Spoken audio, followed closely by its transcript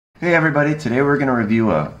Hey everybody, today we're going to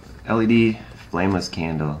review a LED flameless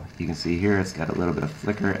candle. You can see here it's got a little bit of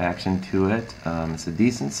flicker action to it. It's a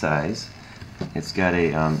decent size. It's got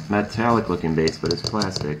a metallic looking base, but it's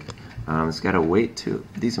plastic. It's got a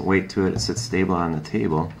decent weight to it. It sits stable on the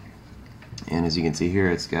table. And as you can see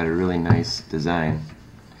here, it's got a really nice design.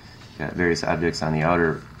 Got various objects on the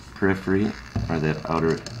outer periphery, or the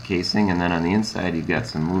outer casing, and then on the inside you've got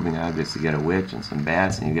some moving objects. You've got a witch and some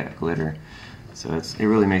bats, and you've got glitter. So it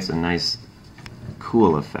really makes a nice,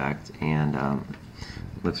 cool effect, and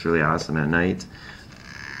looks really awesome at night.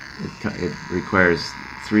 It requires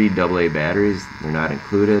 3 AA batteries. They're not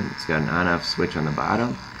included. It's got an on-off switch on the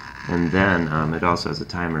bottom, and then it also has a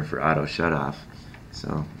timer for auto shut-off.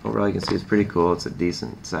 So overall, you can see it's pretty cool. It's a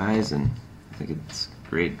decent size, and I think it's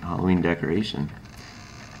great Halloween decoration.